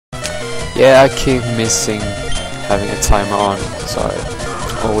Yeah, I keep missing having a timer on, so I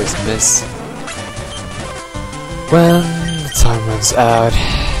always miss when the time runs out.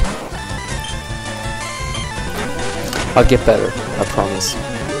 I'll get better, I promise.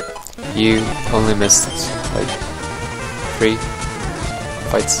 You only missed like 3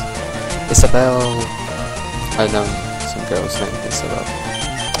 fights. Isabel. I know some girl's name Isabel.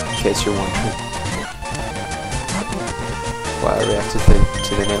 In case you're wondering why I reacted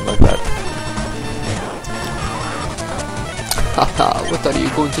to the name like that. Haha, what are you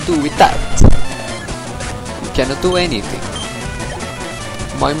going to do with that? You cannot do anything.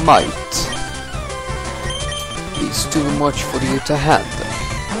 My might is too much for you to handle.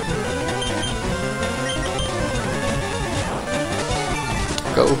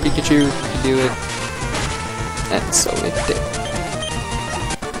 Go Pikachu, you do it. And so it did.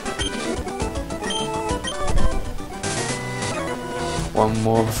 One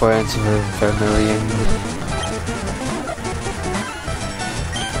more before I enter Vermilion.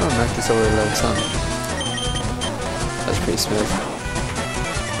 Oh, Mac is already level 10. That's pretty smooth.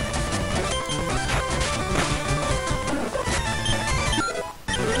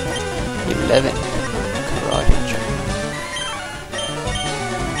 Karate chop.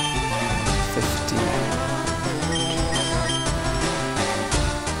 50.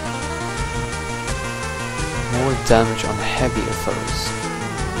 More damage on heavier foes.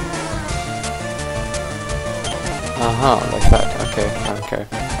 Like that. Okay, I don't care.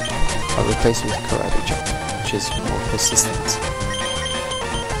 I'll replace it with karate chop, which is more persistent.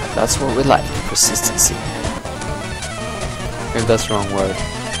 That's what we like, persistency. Maybe that's the wrong word.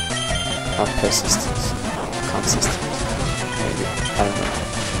 Not persistence. Consistent. Maybe. I don't know.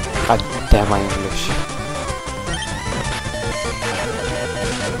 God damn my English.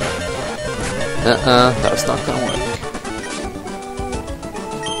 That's not gonna work.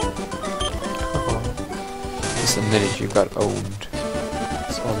 Just admitted you got owned.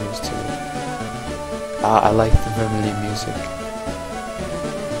 That's all there is to it. I like the Vermilion music.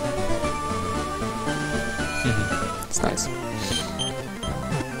 It's nice.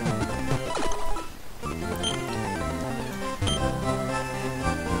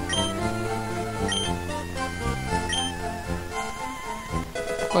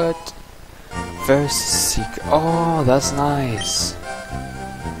 What? Versus Seeker. Oh, that's nice.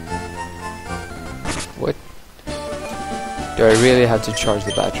 What? Do I really have to charge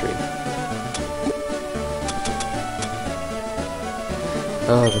the battery?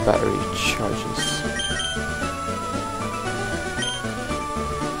 Oh, the battery charges.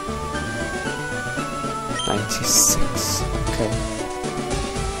 $96.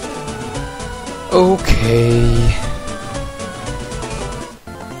 Okay.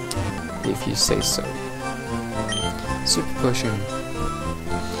 If you say so. Super pushing,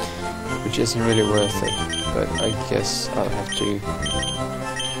 which isn't really worth it, but I guess I'll have to.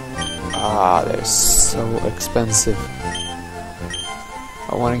 They're so expensive.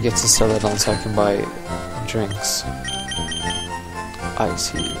 I want to get to Celadon so I can buy drinks.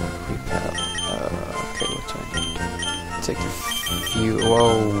 Icy repel. Okay, what do I need? Take a few.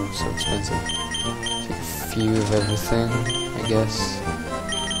 Whoa, so expensive. Take a few of everything, I guess.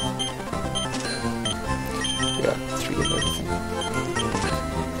 Yeah, 3 of everything.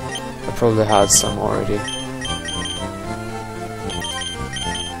 I probably had some already.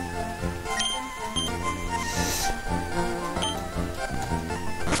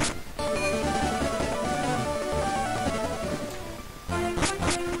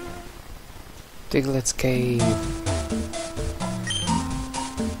 Diglett's Cave.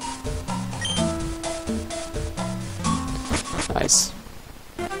 Nice.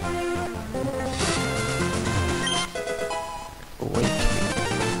 Awake me.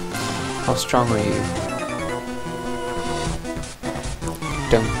 How strong are you?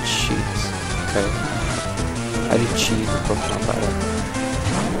 Don't cheat. Okay. How do you cheat in Pokemon battle?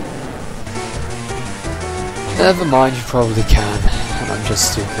 Never mind, you probably can. And I'm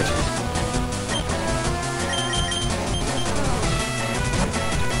just stupid.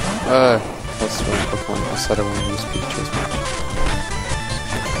 That's the wrong Pokemon. I said I wouldn't use Pikachu as much.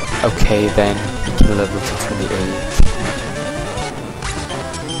 Okay then, you can level to 28.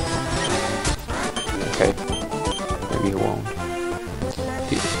 Okay, maybe you won't.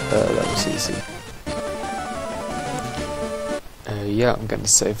 That was easy. Yeah, I'm gonna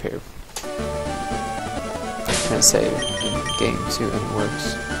save here. I'm gonna save in game 2 and it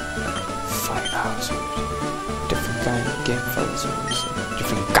works. 5 hours. Different kind of game files.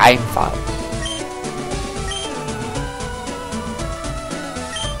 Different game file.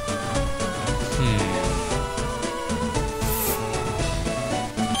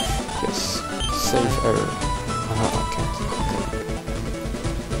 Yes. Save error. Okay.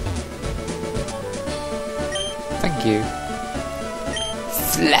 Thank you.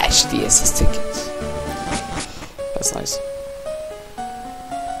 Flash the SS tickets. That's nice.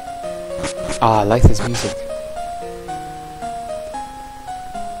 Ah, I like this music.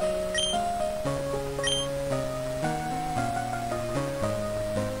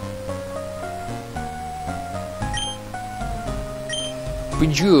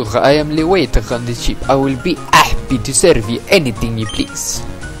 Bonjour, I am the waiter on the ship. I will be happy to serve you anything you please.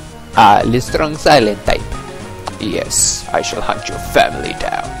 Ah, the strong silent type. Yes, I shall hunt your family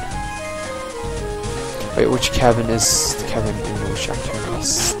down. Wait, which cabin is the cabin in which I can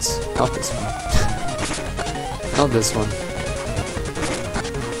rest? Not this one. Not this one.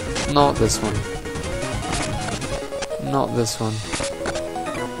 Not this one. Not this one.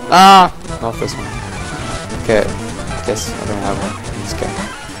 Ah! Not this one. Okay, guess I don't have one. Let's go.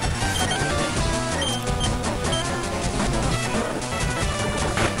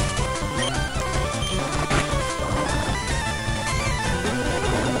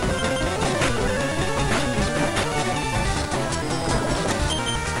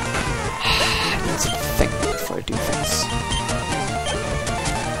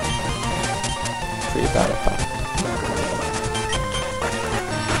 Pretty bad at that.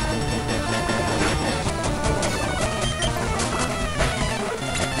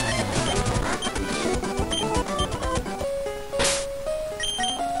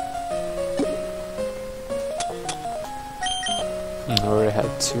 I already had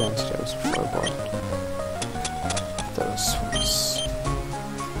 2 antidotes before I bought those ones.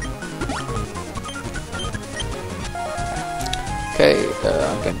 Okay,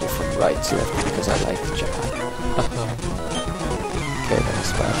 I'm gonna do from right to left because I like Japan. Okay, that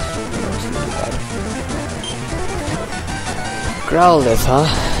was bad. That was really bad. Growlithe, huh?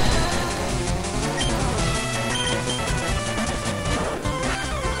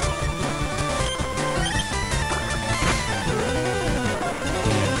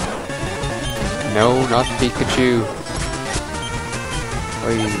 No, not Pikachu. Oh,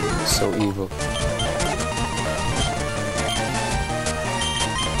 you're so evil.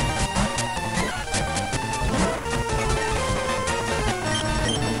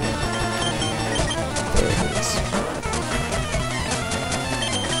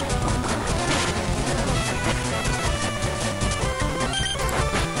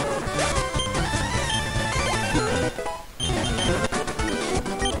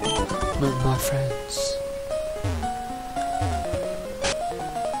 My friends.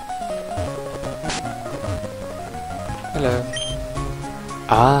 Hello.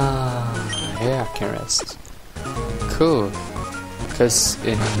 Ah, here I can rest. Cool. Because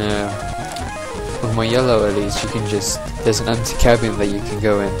in with my yellow at least, you can just there's an empty cabin that you can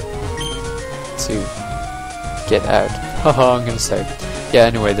go in to get out. Haha, I'm gonna say. Yeah.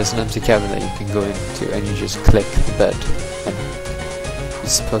 Anyway, there's an empty cabin that you can go into, and you just click the bed, and you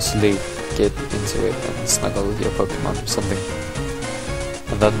supposedly get into it and snuggle with your Pokemon or something,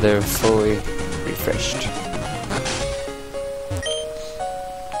 and then they're fully refreshed.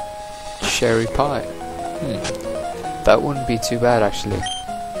 Cherry pie. That wouldn't be too bad actually.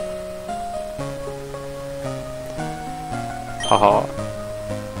 Haha.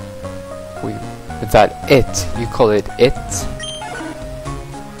 With that it, you call it it?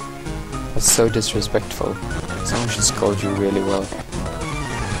 That's so disrespectful. Someone should scold you really well.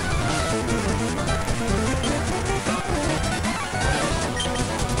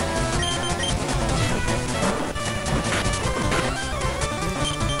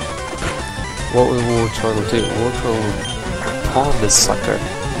 What will Wartortle do? Wartortle will pawn this sucker.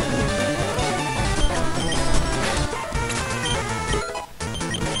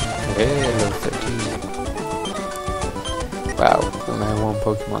 Okay, level 13. Wow, we only have 1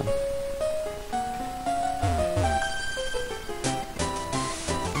 Pokemon.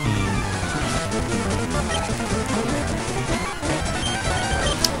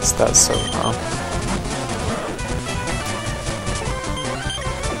 Is that so, huh?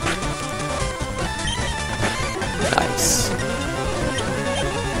 Nice.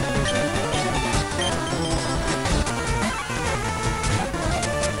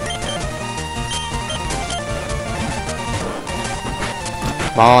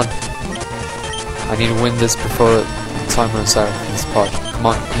 Come on. I need to win this before the time runs out in this part. Come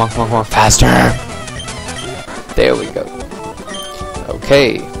on, come on, come on, come on. Faster! There we go.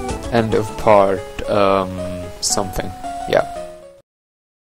 Okay. End of part, something.